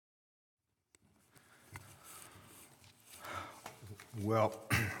Well,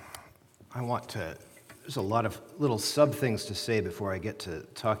 there's a lot of little sub-things to say before I get to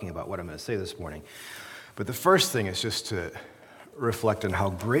talking about what I'm going to say this morning. But the first thing is just to reflect on how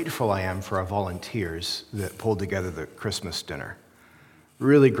grateful I am for our volunteers that pulled together the Christmas dinner.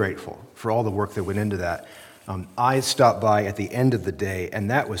 Really grateful for all the work that went into that. I stopped by at the end of the day, and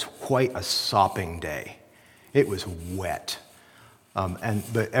that was quite a sopping day. It was wet,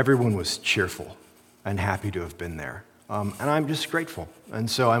 but everyone was cheerful and happy to have been there. And I'm just grateful.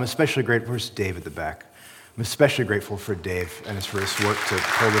 And so I'm especially grateful for Dave at the back. I'm especially grateful for Dave and for his work to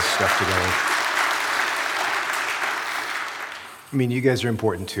pull this stuff together. I mean, you guys are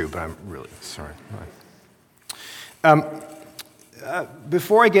important too, but I'm really sorry.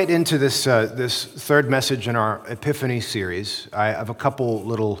 Before I get into this third message in our Epiphany series, I have a couple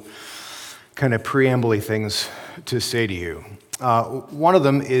little kind of preamble-y things to say to you. One of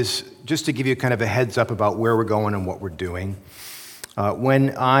them is just to give you kind of a heads up about where we're going and what we're doing.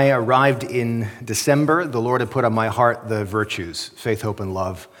 When I arrived in December, the Lord had put on my heart the virtues, faith, hope, and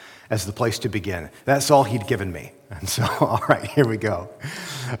love, as the place to begin. That's all he'd given me. And so, all right, here we go.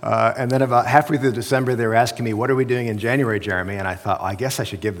 And then about halfway through December, they were asking me, what are we doing in January, Jeremy? And I thought, I guess I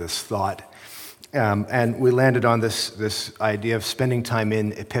should give this thought. And we landed on this idea of spending time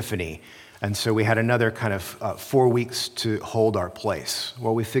in Epiphany. And so we had another kind of 4 weeks to hold our place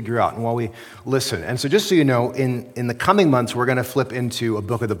while we figure out and while we listen. And so just so you know, in the coming months, we're going to flip into a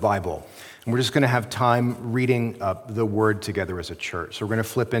book of the Bible. And we're just going to have time reading the Word together as a church. So we're going to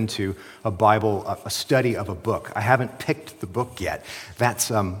flip into a Bible, a study of a book. I haven't picked the book yet. That's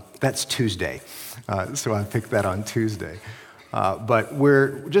Tuesday. So I picked that on Tuesday. But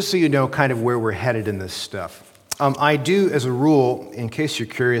we're, just so you know, kind of where we're headed in this stuff. I do, as a rule, in case you're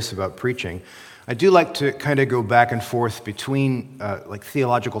curious about preaching, I do like to kind of go back and forth between like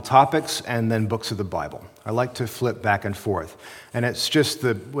theological topics and then books of the Bible. I like to flip back and forth. And it's just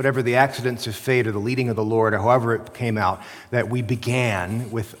whatever the accidents of fate or the leading of the Lord or however it came out, that we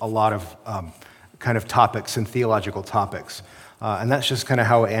began with a lot of kind of topics and theological topics. And that's just kind of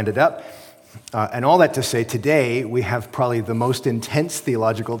how it ended up. And all that to say, today we have probably the most intense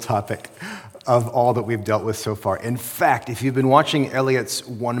theological topic of all that we've dealt with so far. In fact, if you've been watching Elliot's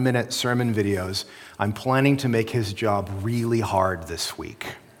 1-minute sermon videos, I'm planning to make his job really hard this week.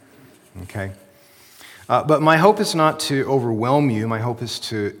 Okay? But my hope is not to overwhelm you. My hope is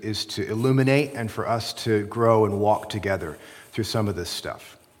to illuminate and for us to grow and walk together through some of this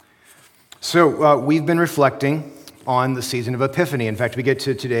stuff. So we've been reflecting on the season of Epiphany. In fact, we get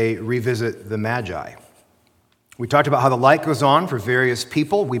to today revisit the Magi. We talked about how the light goes on for various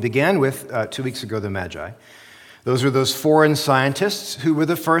people. We began with, 2 weeks ago, the Magi. Those were those foreign scientists who were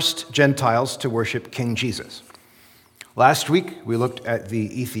the first Gentiles to worship King Jesus. Last week, we looked at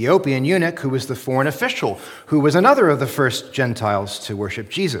the Ethiopian eunuch, who was the foreign official, who was another of the first Gentiles to worship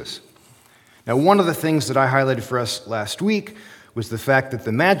Jesus. Now, one of the things that I highlighted for us last week was the fact that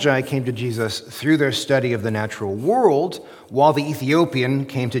the Magi came to Jesus through their study of the natural world, while the Ethiopian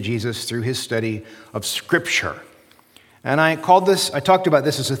came to Jesus through his study of Scripture. And I talked about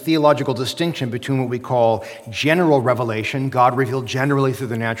this as a theological distinction between what we call general revelation, God revealed generally through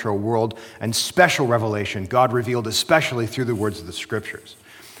the natural world, and special revelation, God revealed especially through the words of the Scriptures.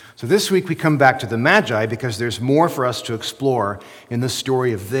 So this week we come back to the Magi because there's more for us to explore in the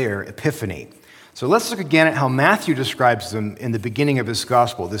story of their Epiphany. So let's look again at how Matthew describes them in the beginning of his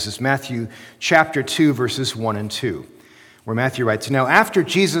gospel. This is Matthew chapter 2, verses 1 and 2, where Matthew writes, Now after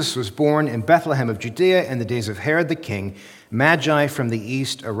Jesus was born in Bethlehem of Judea in the days of Herod the king, Magi from the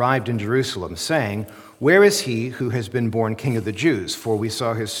east arrived in Jerusalem, saying, Where is he who has been born King of the Jews? For we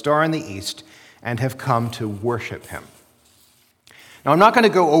saw his star in the east and have come to worship him. Now, I'm not going to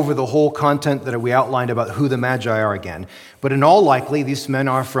go over the whole content that we outlined about who the Magi are again, but in all likely, these men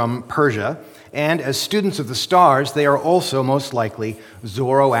are from Persia, and as students of the stars, they are also most likely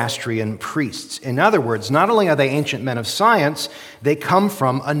Zoroastrian priests. In other words, not only are they ancient men of science, they come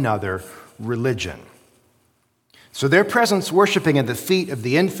from another religion. So their presence worshiping at the feet of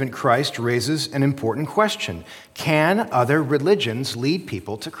the infant Christ raises an important question. Can other religions lead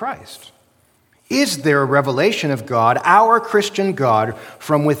people to Christ? Is there a revelation of God, our Christian God,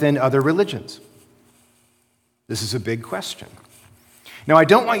 from within other religions? This is a big question. Now, I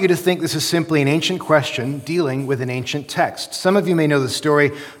don't want you to think this is simply an ancient question dealing with an ancient text. Some of you may know the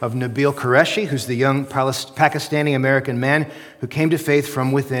story of Nabil Qureshi, who's the young Pakistani-American man who came to faith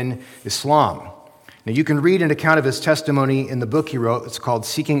from within Islam. Now, you can read an account of his testimony in the book he wrote. It's called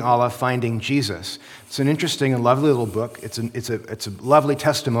Seeking Allah, Finding Jesus. It's an interesting and lovely little book. It's a lovely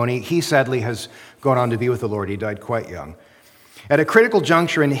testimony. He sadly has gone on to be with the Lord. He died quite young. At a critical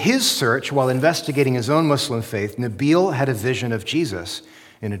juncture in his search, while investigating his own Muslim faith, Nabil had a vision of Jesus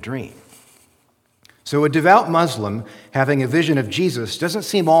in a dream. So a devout Muslim having a vision of Jesus doesn't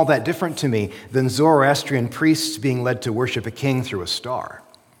seem all that different to me than Zoroastrian priests being led to worship a king through a star.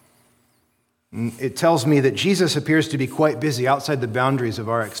 It tells me that Jesus appears to be quite busy outside the boundaries of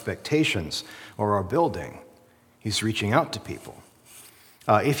our expectations or our building. He's reaching out to people.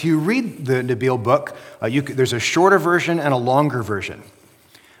 If you read the Nabil book, there's a shorter version and a longer version.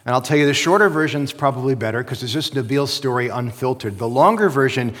 And I'll tell you, the shorter version is probably better because it's just Nabil's story unfiltered. The longer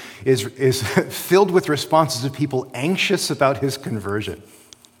version is filled with responses of people anxious about his conversion.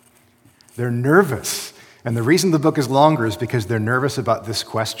 They're nervous. And the reason the book is longer is because they're nervous about this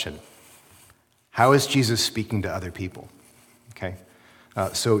question. How is Jesus speaking to other people? Okay?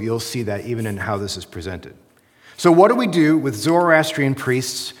 So you'll see that even in how this is presented. So what do we do with Zoroastrian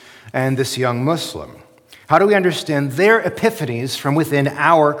priests and this young Muslim? How do we understand their epiphanies from within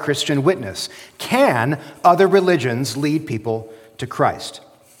our Christian witness? Can other religions lead people to Christ?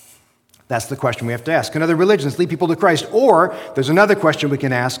 That's the question we have to ask. Can other religions lead people to Christ? Or there's another question we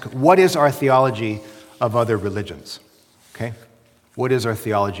can ask: what is our theology of other religions? Okay? What is our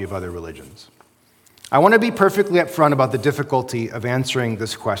theology of other religions? I want to be perfectly upfront about the difficulty of answering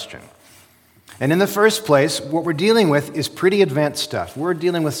this question. And in the first place, what we're dealing with is pretty advanced stuff. We're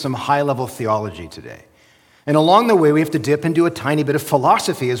dealing with some high-level theology today. And along the way, we have to dip into a tiny bit of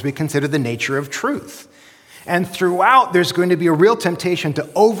philosophy as we consider the nature of truth. And throughout, there's going to be a real temptation to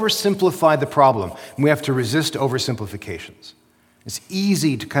oversimplify the problem. And we have to resist oversimplifications. It's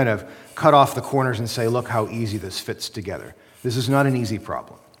easy to kind of cut off the corners and say, look how easy this fits together. This is not an easy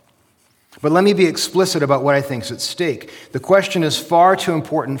problem. But let me be explicit about what I think is at stake. The question is far too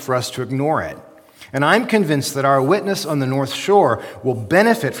important for us to ignore it. And I'm convinced that our witness on the North Shore will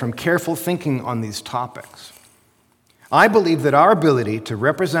benefit from careful thinking on these topics. I believe that our ability to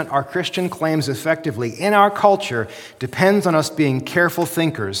represent our Christian claims effectively in our culture depends on us being careful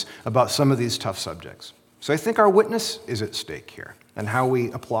thinkers about some of these tough subjects. So I think our witness is at stake here and how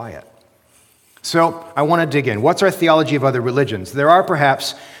we apply it. So I want to dig in. What's our theology of other religions? There are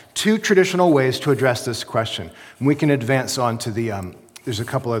perhaps two traditional ways to address this question. And we can advance on to there's a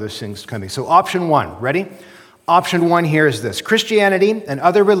couple other things coming. So option one, ready? Option one here is this: Christianity and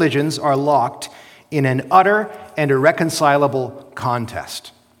other religions are locked in an utter and irreconcilable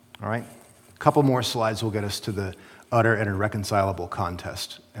contest. All right? A couple more slides will get us to the utter and irreconcilable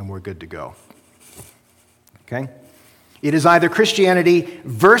contest, and we're good to go. Okay? It is either Christianity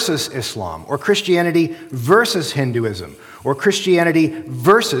versus Islam, or Christianity versus Hinduism, or Christianity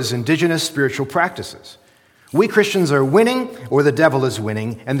versus indigenous spiritual practices. We Christians are winning, or the devil is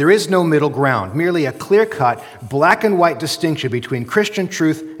winning, and there is no middle ground, merely a clear-cut, black and white distinction between Christian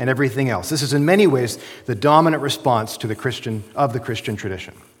truth and everything else. This is in many ways the dominant response to the Christian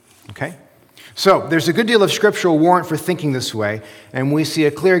tradition. Okay? So there's a good deal of scriptural warrant for thinking this way, and we see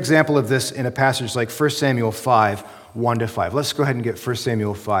a clear example of this in a passage like 1 Samuel 5, 1-5. Let's go ahead and get 1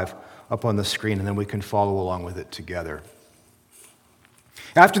 Samuel 5 up on the screen, and then we can follow along with it together.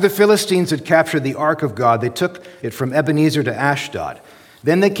 After the Philistines had captured the ark of God, they took it from Ebenezer to Ashdod.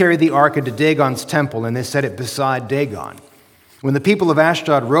 Then they carried the ark into Dagon's temple, and they set it beside Dagon. When the people of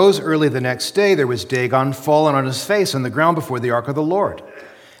Ashdod rose early the next day, there was Dagon fallen on his face on the ground before the ark of the Lord.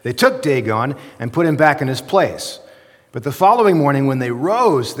 They took Dagon and put him back in his place. But the following morning, when they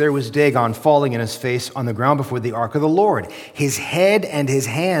rose, there was Dagon falling in his face on the ground before the ark of the Lord. His head and his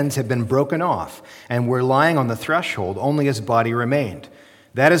hands had been broken off and were lying on the threshold, only his body remained.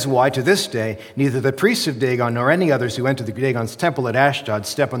 That is why, to this day, neither the priests of Dagon nor any others who enter Dagon's temple at Ashdod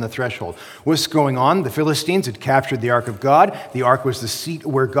step on the threshold. What's going on? The Philistines had captured the ark of God. The ark was the seat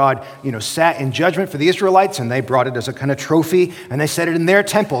where God, sat in judgment for the Israelites, and they brought it as a kind of trophy, and they set it in their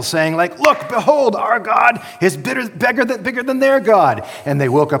temple, saying, look, behold, our God is bigger than their God. And they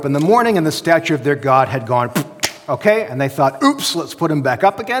woke up in the morning, and the statue of their God had gone, okay, and they thought, oops, let's put him back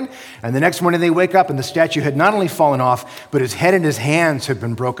up again. And the next morning they wake up and the statue had not only fallen off, but his head and his hands had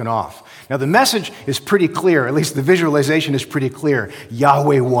been broken off. Now the message is pretty clear, at least the visualization is pretty clear.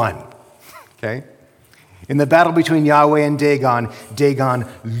 Yahweh won, okay? In the battle between Yahweh and Dagon, Dagon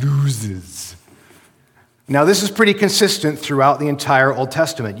loses. Now this is pretty consistent throughout the entire Old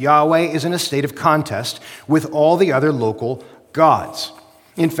Testament. Yahweh is in a state of contest with all the other local gods.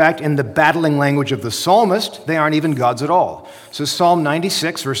 In fact, in the battling language of the psalmist, they aren't even gods at all. So Psalm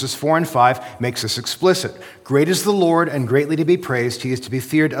 96, verses 4 and 5 makes this explicit. Great is the Lord and greatly to be praised. He is to be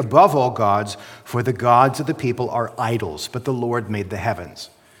feared above all gods, for the gods of the people are idols, but the Lord made the heavens.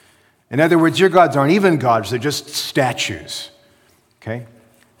 In other words, your gods aren't even gods, they're just statues. Okay?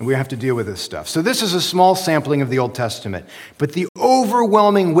 And we have to deal with this stuff. So this is a small sampling of the Old Testament. But the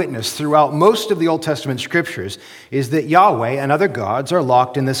overwhelming witness throughout most of the Old Testament scriptures is that Yahweh and other gods are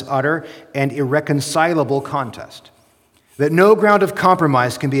locked in this utter and irreconcilable contest. That no ground of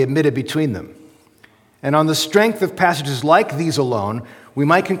compromise can be admitted between them. And on the strength of passages like these alone, we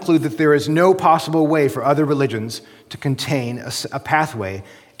might conclude that there is no possible way for other religions to contain a pathway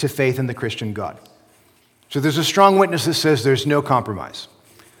to faith in the Christian God. So there's a strong witness that says there's no compromise.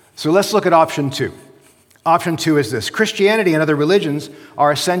 So let's look at option 2. Option 2 is this: Christianity and other religions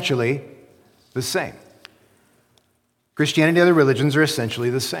are essentially the same. Christianity and other religions are essentially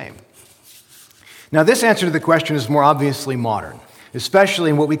the same. Now, this answer to the question is more obviously modern, especially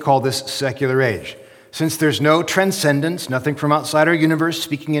in what we call this secular age. Since there's no transcendence, nothing from outside our universe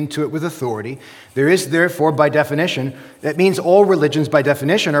speaking into it with authority, there is therefore, by definition, that means all religions by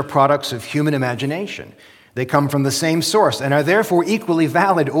definition are products of human imagination. They come from the same source and are therefore equally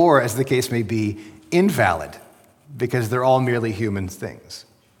valid or, as the case may be, invalid, because they're all merely human things.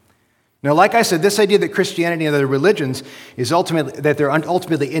 Now, like I said, this idea that Christianity and other religions is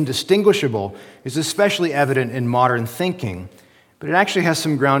ultimately indistinguishable is especially evident in modern thinking, but it actually has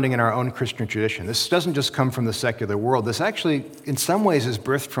some grounding in our own Christian tradition. This doesn't just come from the secular world. This actually, in some ways, is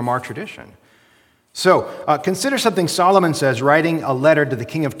birthed from our tradition. So, consider something Solomon says, writing a letter to the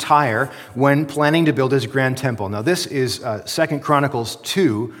king of Tyre when planning to build his grand temple. Now, this is 2 Chronicles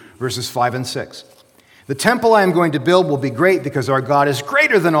 2, verses 5 and 6. The temple I am going to build will be great because our God is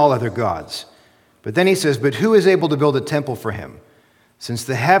greater than all other gods. But then he says, but who is able to build a temple for him? Since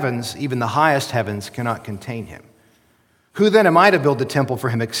the heavens, even the highest heavens, cannot contain him. Who then am I to build a temple for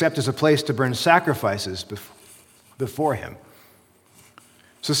him except as a place to burn sacrifices before him?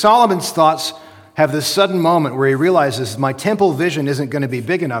 So Solomon's thoughts have this sudden moment where he realizes my temple vision isn't going to be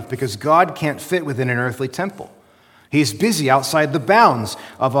big enough because God can't fit within an earthly temple. He's busy outside the bounds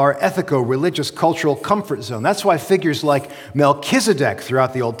of our ethico-religious cultural comfort zone. That's why figures like Melchizedek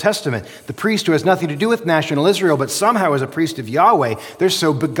throughout the Old Testament, the priest who has nothing to do with national Israel but somehow is a priest of Yahweh, they're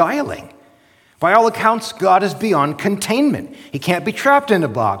so beguiling. By all accounts, God is beyond containment. He can't be trapped in a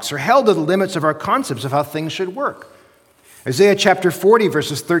box or held to the limits of our concepts of how things should work. Isaiah chapter 40,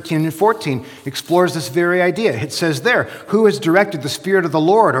 verses 13 and 14 explores this very idea. It says there, who has directed the Spirit of the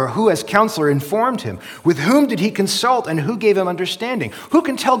Lord, or who as counselor informed him? With whom did he consult, and who gave him understanding? Who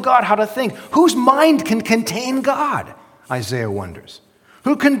can tell God how to think? Whose mind can contain God? Isaiah wonders.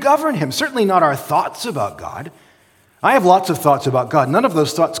 Who can govern him? Certainly not our thoughts about God. I have lots of thoughts about God. None of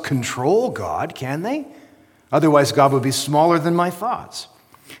those thoughts control God, can they? Otherwise, God would be smaller than my thoughts.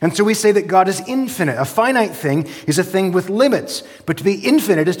 And so we say that God is infinite. A finite thing is a thing with limits, but to be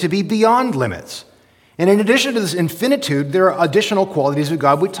infinite is to be beyond limits. And in addition to this infinitude, there are additional qualities of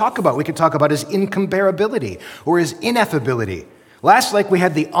God we talk about. We could talk about his incomparability or his ineffability. Last week we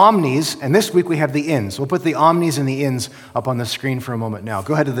had the omnis, and this week we have the ins. We'll put the omnis and the ins up on the screen for a moment now.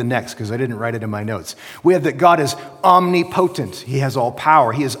 Go ahead to the next, because I didn't write it in my notes. We have that God is omnipotent. He has all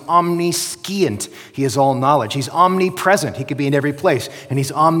power. He is omniscient. He has all knowledge. He's omnipresent. He could be in every place. And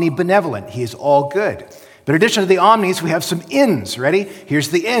he's omnibenevolent. He is all good. But in addition to the omnis, we have some ins. Ready? Here's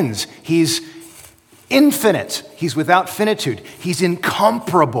the ins. He's infinite. He's without finitude. He's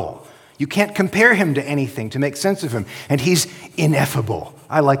incomparable. You can't compare him to anything to make sense of him. And he's ineffable.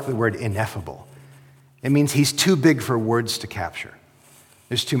 I like the word ineffable. It means he's too big for words to capture.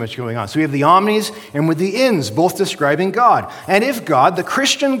 There's too much going on. So we have the omnis and with the ins, both describing God. And if God, the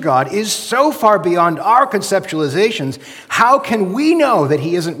Christian God, is so far beyond our conceptualizations, how can we know that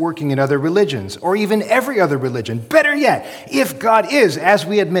he isn't working in other religions or even every other religion? Better yet, if God is, as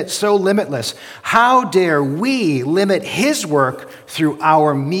we admit, so limitless, how dare we limit his work through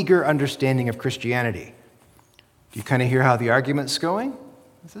our meager understanding of Christianity? Do you kind of hear how the argument's going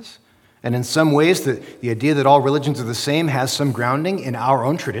with this? And in some ways, the idea that all religions are the same has some grounding in our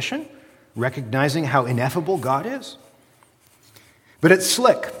own tradition, recognizing how ineffable God is. But it's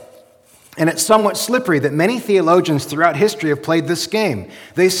slick, and it's somewhat slippery that many theologians throughout history have played this game.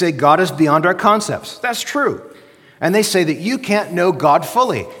 They say God is beyond our concepts. That's true. And they say that you can't know God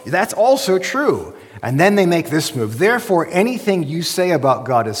fully. That's also true. And then they make this move. Therefore, anything you say about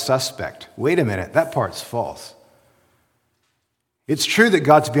God is suspect. Wait a minute, that part's false. It's true that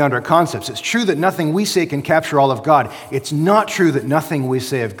God's beyond our concepts. It's true that nothing we say can capture all of God. It's not true that nothing we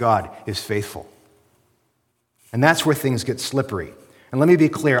say of God is faithful. And that's where things get slippery. And let me be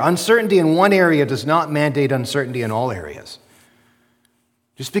clear, uncertainty in one area does not mandate uncertainty in all areas.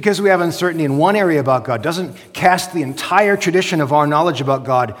 Just because we have uncertainty in one area about God doesn't cast the entire tradition of our knowledge about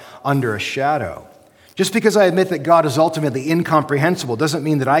God under a shadow. Just because I admit that God is ultimately incomprehensible doesn't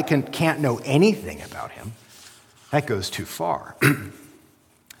mean that I can't know anything about him. That goes too far.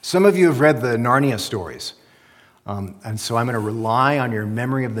 Some of you have read the Narnia stories, and so I'm going to rely on your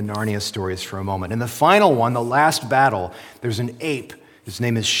memory of the Narnia stories for a moment. In the final one, the last battle, there's an ape. His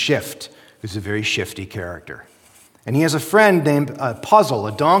name is Shift, who's a very shifty character. And he has a friend named Puzzle,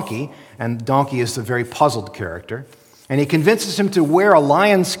 a donkey, and Donkey is the very puzzled character. And he convinces him to wear a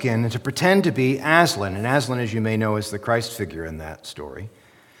lion skin and to pretend to be Aslan. And Aslan, as you may know, is the Christ figure in that story.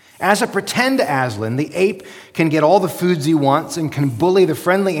 As a pretend Aslan, the ape can get all the foods he wants and can bully the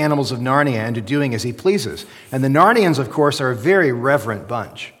friendly animals of Narnia into doing as he pleases. And the Narnians, of course, are a very reverent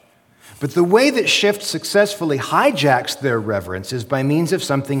bunch. But the way that Shift successfully hijacks their reverence is by means of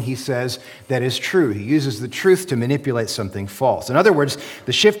something he says that is true. He uses the truth to manipulate something false. In other words,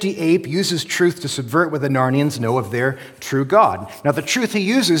 the shifty ape uses truth to subvert what the Narnians know of their true God. Now, the truth he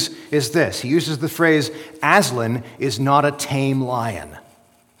uses is this. He uses the phrase, Aslan is not a tame lion.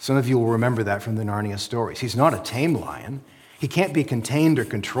 Some of you will remember that from the Narnia stories. He's not a tame lion. He can't be contained or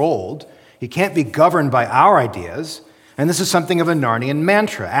controlled. He can't be governed by our ideas. And this is something of a Narnian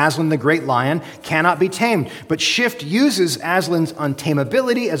mantra. Aslan, the great lion, cannot be tamed. But Shift uses Aslan's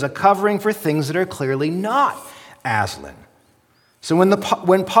untamability as a covering for things that are clearly not Aslan. So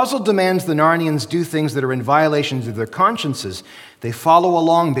when Puzzle demands the Narnians do things that are in violation of their consciences, they follow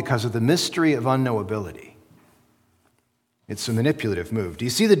along because of the mystery of unknowability. It's a manipulative move. Do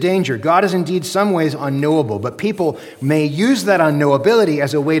you see the danger? God is indeed some ways unknowable, but people may use that unknowability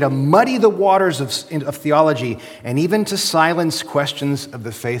as a way to muddy the waters of theology and even to silence questions of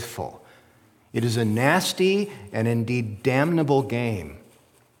the faithful. It is a nasty and indeed damnable game.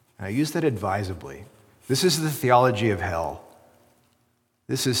 I use that advisably. This is the theology of hell.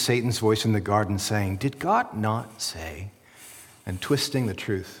 This is Satan's voice in the garden saying, "Did God not say?" and twisting the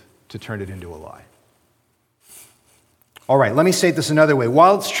truth to turn it into a lie. All right, let me say this another way.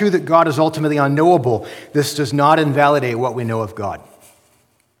 While it's true that God is ultimately unknowable, this does not invalidate what we know of God.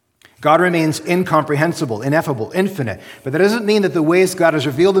 God remains incomprehensible, ineffable, infinite, but that doesn't mean that the ways God has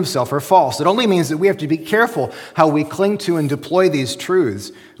revealed himself are false. It only means that we have to be careful how we cling to and deploy these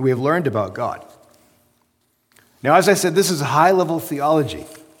truths we have learned about God. Now, as I said, this is high-level theology.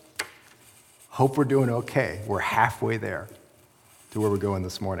 Hope we're doing okay. We're halfway there to where we're going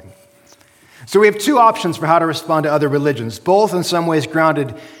this morning. So we have two options for how to respond to other religions, both in some ways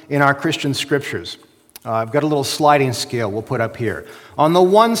grounded in our Christian scriptures. I've got a little sliding scale we'll put up here. On the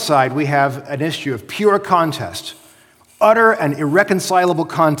one side, we have an issue of pure contest, utter and irreconcilable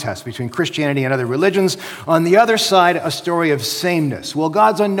contest between Christianity and other religions. On the other side, a story of sameness. Well,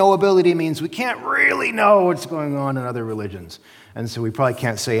 God's unknowability means we can't really know what's going on in other religions, and so we probably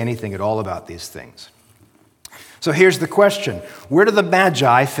can't say anything at all about these things. So here's the question. Where do the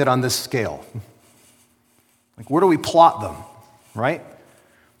Magi fit on this scale? Like, where do we plot them, right?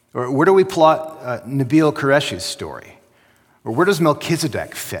 Or where do we plot Nabil Qureshi's story? Or where does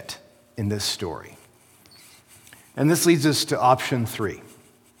Melchizedek fit in this story? And this leads us to option 3.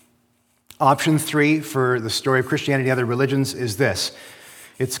 Option 3 for the story of Christianity and other religions is this.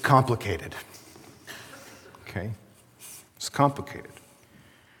 It's complicated. Okay? It's complicated.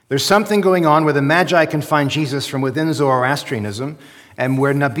 There's something going on where the Magi can find Jesus from within Zoroastrianism and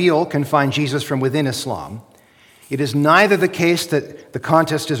where Nabil can find Jesus from within Islam. It is neither the case that the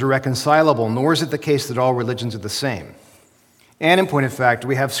contest is irreconcilable, nor is it the case that all religions are the same. And in point of fact,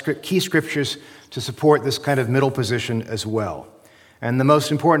 we have key scriptures to support this kind of middle position as well. And the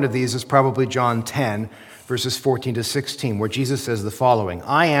most important of these is probably John 10, verses 14 to 16, where Jesus says the following,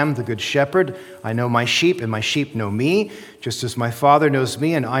 "I am the good shepherd. I know my sheep, and my sheep know me, just as my Father knows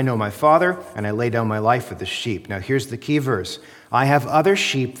me, and I know my Father, and I lay down my life for the sheep." Now here's the key verse. "I have other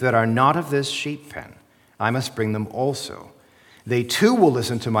sheep that are not of this sheep pen. I must bring them also. They too will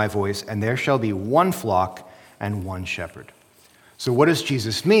listen to my voice, and there shall be one flock and one shepherd." So what does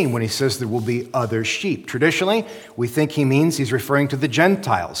Jesus mean when he says there will be other sheep? Traditionally, we think he means he's referring to the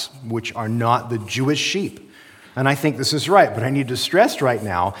Gentiles, which are not the Jewish sheep. And I think this is right, but I need to stress right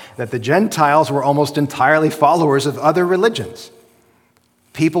now that the Gentiles were almost entirely followers of other religions.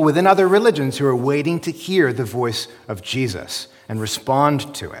 People within other religions who are waiting to hear the voice of Jesus and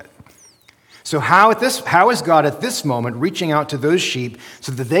respond to it. So how is God at this moment reaching out to those sheep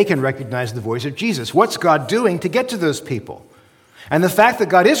so that they can recognize the voice of Jesus? What's God doing to get to those people? And the fact that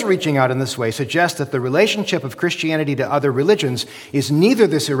God is reaching out in this way suggests that the relationship of Christianity to other religions is neither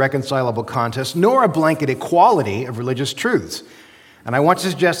this irreconcilable contest nor a blanket equality of religious truths. And I want to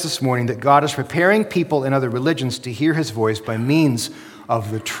suggest this morning that God is preparing people in other religions to hear his voice by means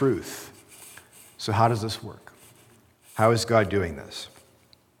of the truth. So how does this work? How is God doing this?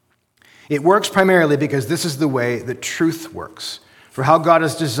 It works primarily because this is the way that truth works, for how God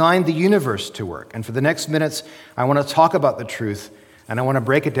has designed the universe to work. And for the next minutes, I want to talk about the truth And I want to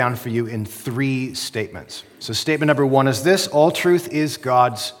break it down for you in 3 statements. So statement number 1 is this: all truth is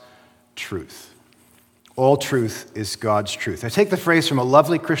God's truth. All truth is God's truth. I take the phrase from a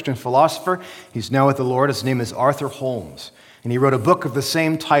lovely Christian philosopher. He's now with the Lord. His name is Arthur Holmes. And he wrote a book of the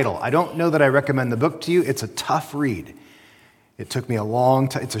same title. I don't know that I recommend the book to you. It's a tough read. It took me a long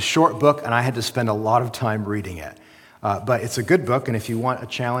time. It's a short book, and I had to spend a lot of time reading it. But it's a good book, and if you want a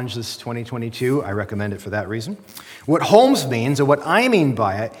challenge this 2022, I recommend it for that reason. What Holmes means, or what I mean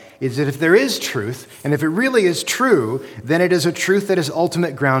by it, is that if there is truth, and if it really is true, then it is a truth that is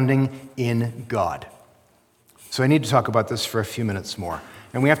ultimate grounding in God. So I need to talk about this for a few minutes more,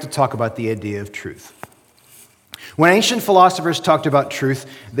 and we have to talk about the idea of truth. When ancient philosophers talked about truth,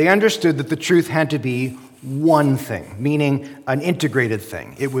 they understood that the truth had to be one thing, meaning an integrated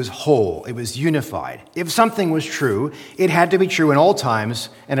thing. It was whole. It was unified. If something was true, it had to be true in all times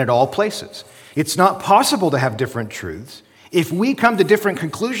and at all places. It's not possible to have different truths. If we come to different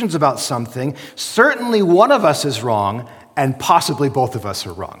conclusions about something, certainly one of us is wrong and possibly both of us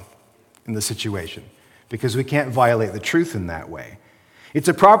are wrong in the situation, because we can't violate the truth in that way. It's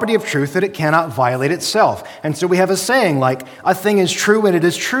a property of truth that it cannot violate itself. And so we have a saying like, a thing is true when it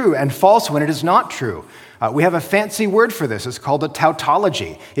is true and false when it is not true. We have a fancy word for this. It's called a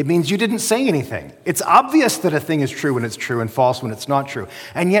tautology. It means you didn't say anything. It's obvious that a thing is true when it's true and false when it's not true.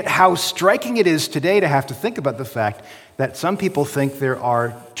 And yet how striking it is today to have to think about the fact that some people think there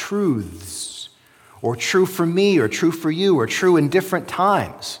are truths, or true for me, or true for you, or true in different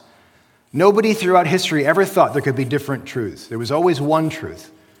times. Nobody throughout history ever thought there could be different truths. There was always one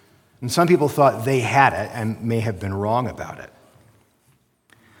truth. And some people thought they had it and may have been wrong about it.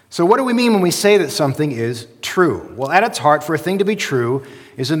 So what do we mean when we say that something is true? Well, at its heart, for a thing to be true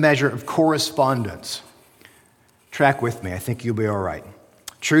is a measure of correspondence. Track with me. I think you'll be all right.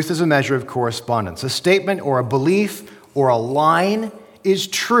 Truth is a measure of correspondence. A statement or a belief or a line is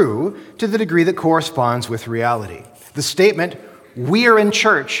true to the degree that corresponds with reality. The statement, "We are in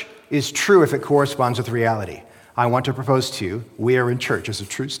church," is true if it corresponds with reality. I want to propose to you, "We are in church" is a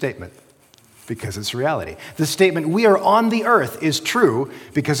true statement because it's reality. The statement, "We are on the earth," is true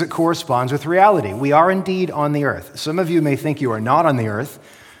because it corresponds with reality. We are indeed on the earth. Some of you may think you are not on the earth,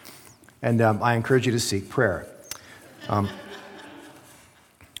 and I encourage you to seek prayer.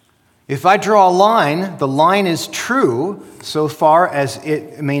 If I draw a line, the line is true so far as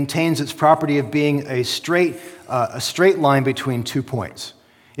it maintains its property of being a straight line between 2 points.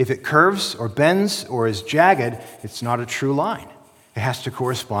 If it curves or bends or is jagged, it's not a true line. It has to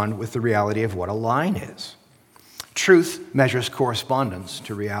correspond with the reality of what a line is. Truth measures correspondence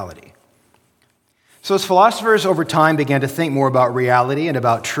to reality. So as philosophers over time began to think more about reality and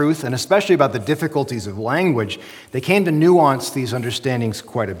about truth, and especially about the difficulties of language, they came to nuance these understandings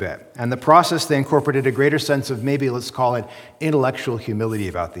quite a bit. And in the process, they incorporated a greater sense of, maybe let's call it, intellectual humility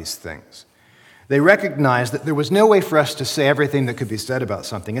about these things. They recognized that there was no way for us to say everything that could be said about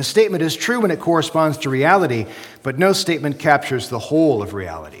something. A statement is true when it corresponds to reality, but no statement captures the whole of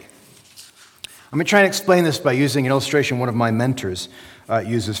reality. I'm going to try and explain this by using an illustration one of my mentors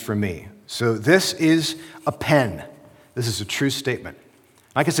uses for me. So this is a pen. This is a true statement.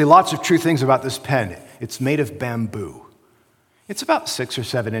 I can say lots of true things about this pen. It's made of bamboo. It's about 6 or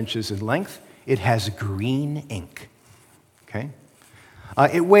 7 inches in length. It has green ink. Okay?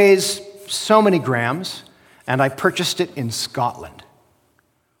 It weighs so many grams, and I purchased it in Scotland.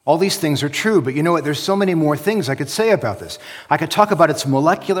 All these things are true, but you know what? There's so many more things I could say about this. I could talk about its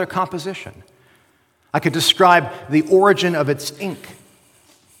molecular composition. I could describe the origin of its ink,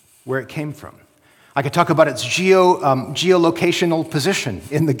 where it came from. I could talk about its geolocational position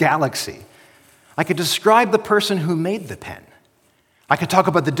in the galaxy. I could describe the person who made the pen. I could talk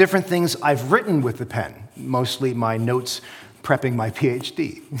about the different things I've written with the pen, mostly my notes prepping my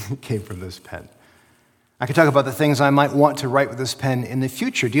PhD came from this pen. I could talk about the things I might want to write with this pen in the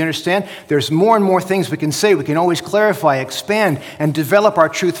future. Do you understand? There's more and more things we can say. We can always clarify, expand, and develop our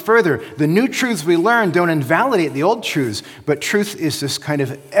truth further. The new truths we learn don't invalidate the old truths, but truth is this kind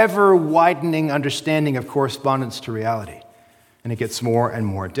of ever-widening understanding of correspondence to reality. And it gets more and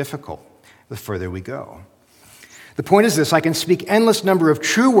more difficult the further we go. The point is this: I can speak endless number of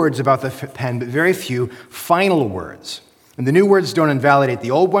true words about the pen, but very few final words. And the new words don't invalidate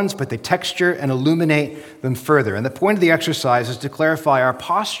the old ones, but they texture and illuminate them further. And the point of the exercise is to clarify our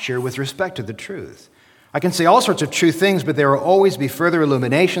posture with respect to the truth. I can say all sorts of true things, but there will always be further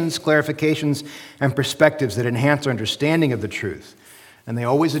illuminations, clarifications, and perspectives that enhance our understanding of the truth. And they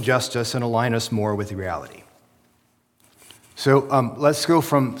always adjust us and align us more with reality. So let's go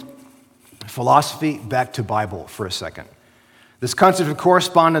from philosophy back to Bible for a second. This concept of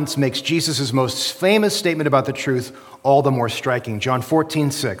correspondence makes Jesus' most famous statement about the truth all the more striking. John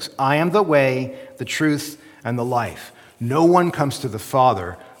 14:6, I am the way, the truth, and the life. No one comes to the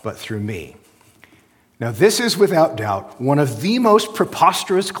Father but through me. Now, this is without doubt one of the most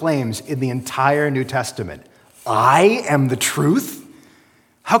preposterous claims in the entire New Testament. I am the truth?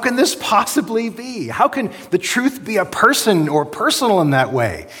 How can this possibly be? How can the truth be a person or personal in that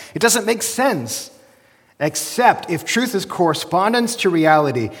way? It doesn't make sense. Except if truth is correspondence to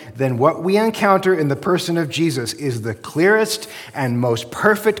reality, then what we encounter in the person of Jesus is the clearest and most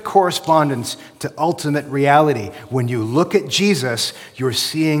perfect correspondence to ultimate reality. When you look at Jesus, you're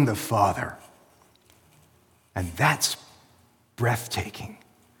seeing the Father. And that's breathtaking.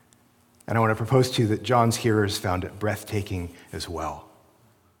 And I want to propose to you that John's hearers found it breathtaking as well.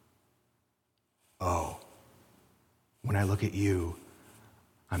 Oh, when I look at you,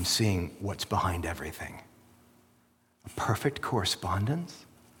 I'm seeing what's behind everything. A perfect correspondence?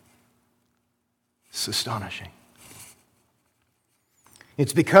 It's astonishing.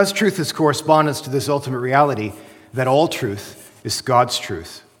 It's because truth is correspondence to this ultimate reality that all truth is God's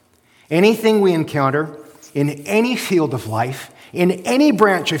truth. Anything we encounter in any field of life, in any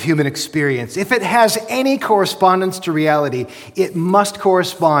branch of human experience, if it has any correspondence to reality, it must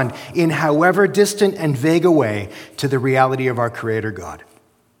correspond in however distant and vague a way to the reality of our Creator God.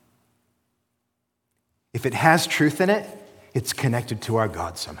 If it has truth in it, it's connected to our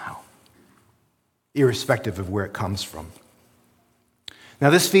God somehow, irrespective of where it comes from. Now,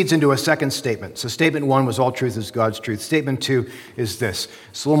 this feeds into a second statement. So statement one was all truth is God's truth. Statement two is this.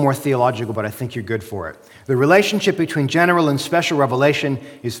 It's a little more theological, but I think you're good for it. The relationship between general and special revelation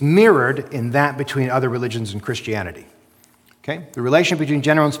is mirrored in that between other religions and Christianity. Okay? The relation between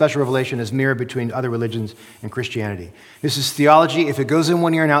general and special revelation is mirrored between other religions and Christianity. This is theology. If it goes in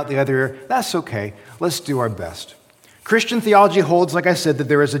one ear and out the other ear, that's okay. Let's do our best. Christian theology holds, like I said, that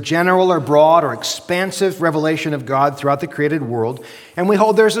there is a general or broad or expansive revelation of God throughout the created world, and we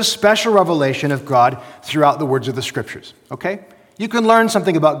hold there's a special revelation of God throughout the words of the Scriptures. Okay? You can learn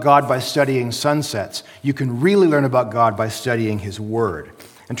something about God by studying sunsets. You can really learn about God by studying His Word.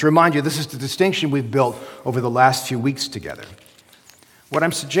 And to remind you, this is the distinction we've built over the last few weeks together. What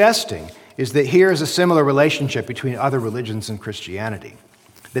I'm suggesting is that here is a similar relationship between other religions and Christianity.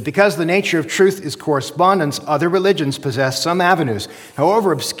 That because the nature of truth is correspondence, other religions possess some avenues,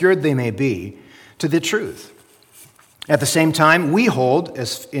 however obscured they may be, to the truth. At the same time, we hold,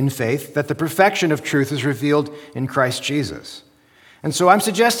 as in faith, that the perfection of truth is revealed in Christ Jesus. And so I'm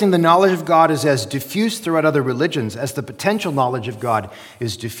suggesting the knowledge of God is as diffused throughout other religions as the potential knowledge of God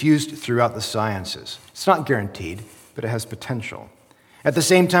is diffused throughout the sciences. It's not guaranteed, but it has potential. At the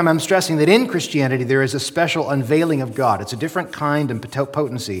same time, I'm stressing that in Christianity, there is a special unveiling of God. It's a different kind and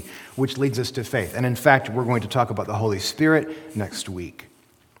potency, which leads us to faith. And in fact, we're going to talk about the Holy Spirit next week.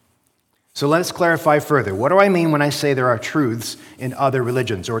 So let's clarify further. What do I mean when I say there are truths in other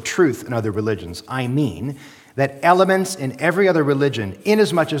religions, or truth in other religions? I mean that elements in every other religion,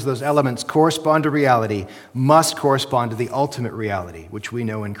 inasmuch as those elements correspond to reality, must correspond to the ultimate reality, which we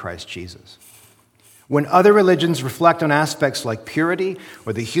know in Christ Jesus. When other religions reflect on aspects like purity,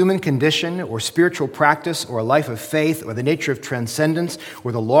 or the human condition, or spiritual practice, or a life of faith, or the nature of transcendence,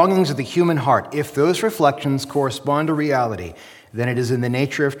 or the longings of the human heart, if those reflections correspond to reality, then it is in the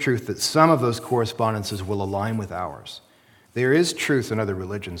nature of truth that some of those correspondences will align with ours. There is truth in other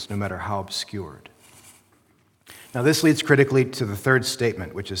religions, no matter how obscured. Now, this leads critically to the third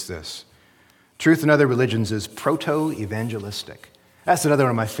statement, which is this. Truth in other religions is proto-evangelistic. That's another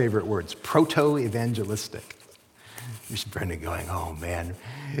one of my favorite words, proto-evangelistic. There's Brendan going, oh man.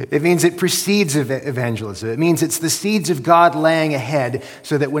 It means it precedes evangelism. It means it's the seeds of God laying ahead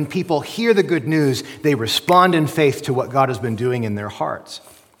so that when people hear the good news, they respond in faith to what God has been doing in their hearts.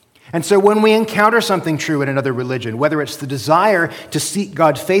 And so when we encounter something true in another religion, whether it's the desire to seek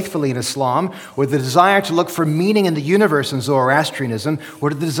God faithfully in Islam, or the desire to look for meaning in the universe in Zoroastrianism,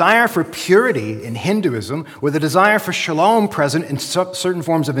 or the desire for purity in Hinduism, or the desire for shalom present in certain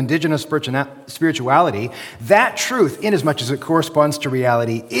forms of indigenous spirituality, that truth, inasmuch as it corresponds to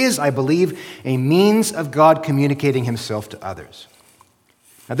reality, is, I believe, a means of God communicating Himself to others.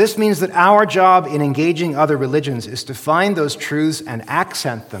 Now, this means that our job in engaging other religions is to find those truths and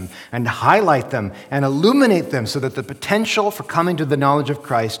accent them and highlight them and illuminate them so that the potential for coming to the knowledge of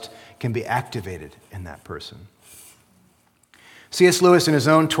Christ can be activated in that person. C.S. Lewis, in his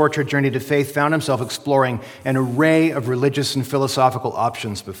own tortured journey to faith, found himself exploring an array of religious and philosophical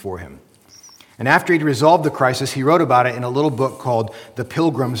options before him. And after he'd resolved the crisis, he wrote about it in a little book called The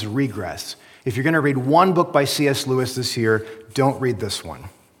Pilgrim's Regress. If you're going to read one book by C.S. Lewis this year, don't read this one.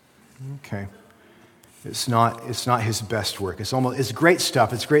 Okay. It's not his best work. It's great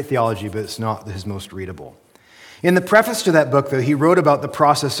stuff, it's great theology, but it's not his most readable. In the preface to that book, though, he wrote about the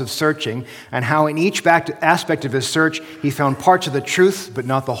process of searching and how in each aspect of his search, he found parts of the truth, but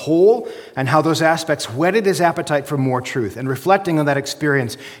not the whole, and how those aspects whetted his appetite for more truth. And reflecting on that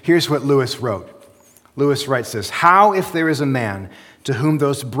experience, here's what Lewis wrote. Lewis writes this: "How if there is a man to whom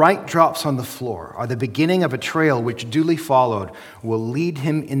those bright drops on the floor are the beginning of a trail which, duly followed, will lead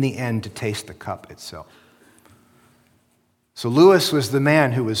him in the end to taste the cup itself?" So Lewis was the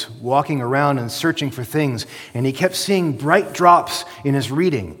man who was walking around and searching for things, and he kept seeing bright drops in his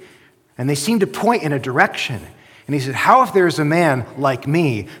reading, and they seemed to point in a direction. And he said, how if there is a man like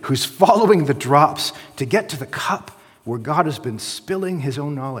me who's following the drops to get to the cup where God has been spilling his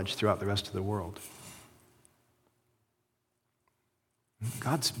own knowledge throughout the rest of the world?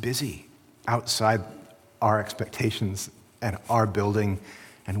 God's busy outside our expectations and our building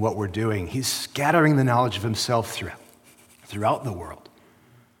and what we're doing. He's scattering the knowledge of himself throughout the world.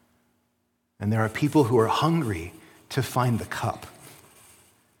 And there are people who are hungry to find the cup.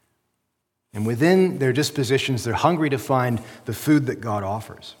 And within their dispositions, they're hungry to find the food that God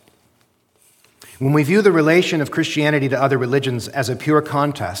offers. When we view the relation of Christianity to other religions as a pure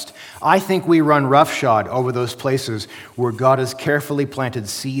contest, I think we run roughshod over those places where God has carefully planted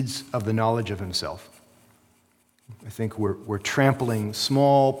seeds of the knowledge of himself. I think we're trampling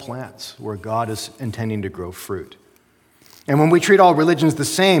small plants where God is intending to grow fruit. And when we treat all religions the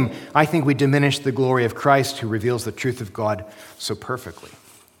same, I think we diminish the glory of Christ, who reveals the truth of God so perfectly.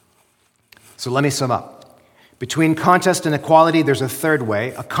 So let me sum up. Between contest and equality, there's a third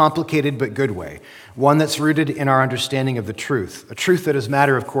way, a complicated but good way, one that's rooted in our understanding of the truth, a truth that is a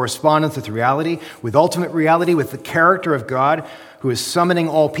matter of correspondence with reality, with ultimate reality, with the character of God, who is summoning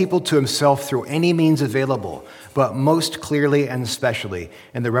all people to himself through any means available, but most clearly and especially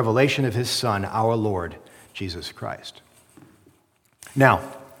in the revelation of his Son, our Lord, Jesus Christ. Now,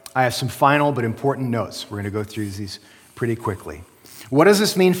 I have some final but important notes. We're going to go through these pretty quickly. What does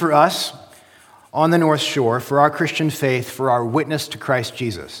this mean for us on the North Shore, for our Christian faith, for our witness to Christ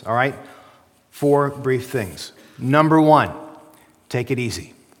Jesus? All right? 4 brief things. Number 1, take it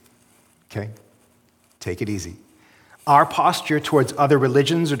easy. Okay? Take it easy. Our posture towards other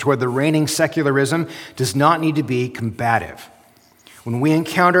religions or toward the reigning secularism does not need to be combative. When we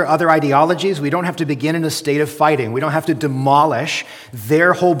encounter other ideologies, we don't have to begin in a state of fighting. We don't have to demolish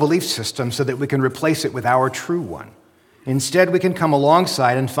their whole belief system so that we can replace it with our true one. Instead, we can come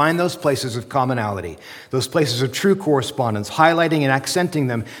alongside and find those places of commonality, those places of true correspondence, highlighting and accenting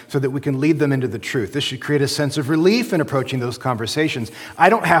them so that we can lead them into the truth. This should create a sense of relief in approaching those conversations. I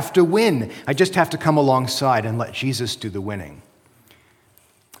don't have to win. I just have to come alongside and let Jesus do the winning.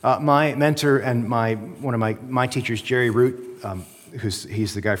 My mentor and one of my teachers, Jerry Root,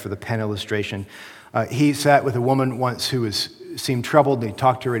 he's the guy for the pen illustration. He sat with a woman once who seemed troubled, and he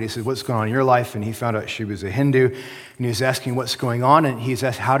talked to her, and he said, what's going on in your life? And he found out she was a Hindu, and he was asking what's going on, and he's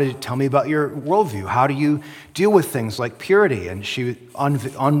asked, tell me about your worldview. How do you deal with things like purity? And she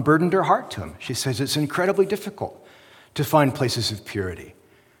unburdened her heart to him. She says, it's incredibly difficult to find places of purity.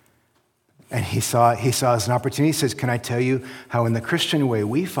 And he saw it as an opportunity. He says, can I tell you how in the Christian way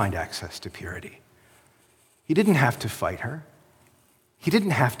we find access to purity? He didn't have to fight her. He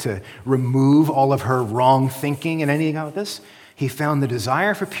didn't have to remove all of her wrong thinking and anything like this. He found the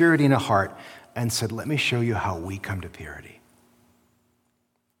desire for purity in a heart and said, let me show you how we come to purity.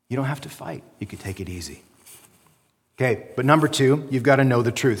 You don't have to fight. You can take it easy. Okay, but number 2, you've got to know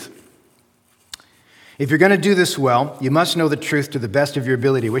the truth. If you're going to do this well, you must know the truth to the best of your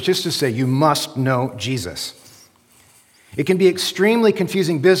ability, which is to say you must know Jesus. It can be extremely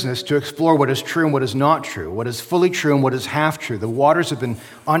confusing business to explore what is true and what is not true, what is fully true and what is half true. The waters have been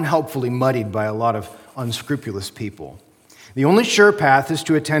unhelpfully muddied by a lot of unscrupulous people. The only sure path is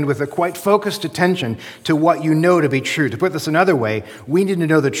to attend with a quite focused attention to what you know to be true. To put this another way, we need to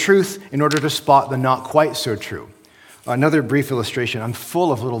know the truth in order to spot the not quite so true. Another brief illustration. I'm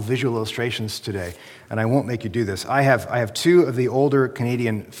full of little visual illustrations today, and I won't make you do this. I have 2 of the older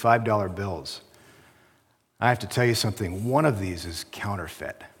Canadian $5 bills. I have to tell you something. One of these is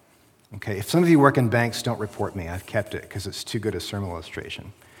counterfeit. Okay, if some of you work in banks, don't report me. I've kept it because it's too good a sermon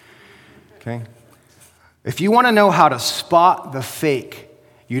illustration. Okay? If you want to know how to spot the fake,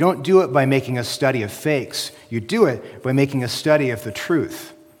 you don't do it by making a study of fakes. You do it by making a study of the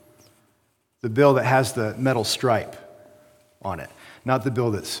truth. The bill that has the metal stripe on it, not the bill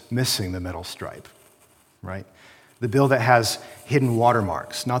that's missing the metal stripe, right? The bill that has hidden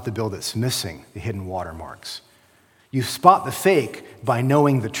watermarks, not the bill that's missing the hidden watermarks. You spot the fake by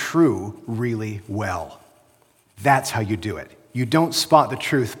knowing the true really well. That's how you do it. You don't spot the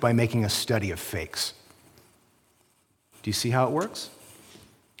truth by making a study of fakes. Do you see how it works?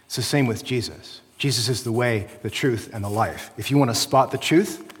 It's the same with Jesus. Jesus is the way, the truth, and the life. If you want to spot the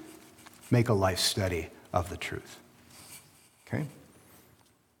truth, make a life study of the truth. Okay?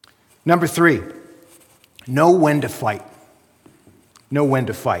 Number 3, know when to fight. Know when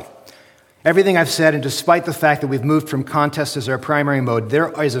to fight. Everything I've said, and despite the fact that we've moved from contest as our primary mode,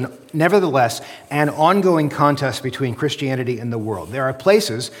 there is nevertheless an ongoing contest between Christianity and the world. There are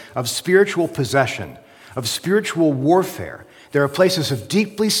places of spiritual possession, of spiritual warfare. There are places of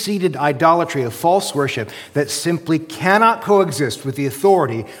deeply seated idolatry, of false worship that simply cannot coexist with the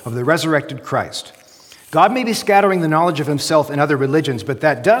authority of the resurrected Christ. God may be scattering the knowledge of himself in other religions, but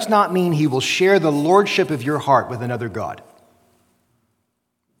that does not mean he will share the lordship of your heart with another God.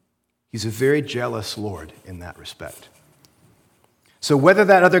 He's a very jealous Lord in that respect. So whether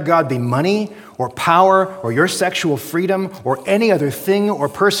that other God be money or power or your sexual freedom or any other thing or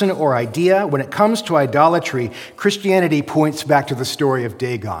person or idea, when it comes to idolatry, Christianity points back to the story of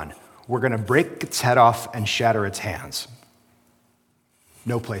Dagon. We're going to break its head off and shatter its hands.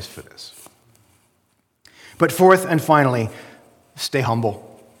 No place for this. But fourth and finally, stay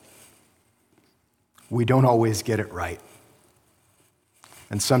humble. We don't always get it right.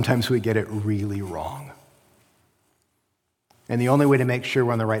 And sometimes we get it really wrong. And the only way to make sure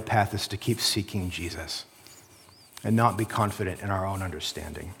we're on the right path is to keep seeking Jesus and not be confident in our own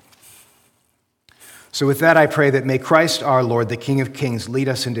understanding. So with that, I pray that may Christ our Lord, the King of Kings, lead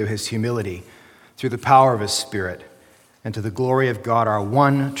us into his humility through the power of his Spirit and to the glory of God, our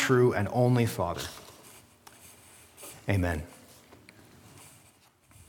one true and only Father. Amen.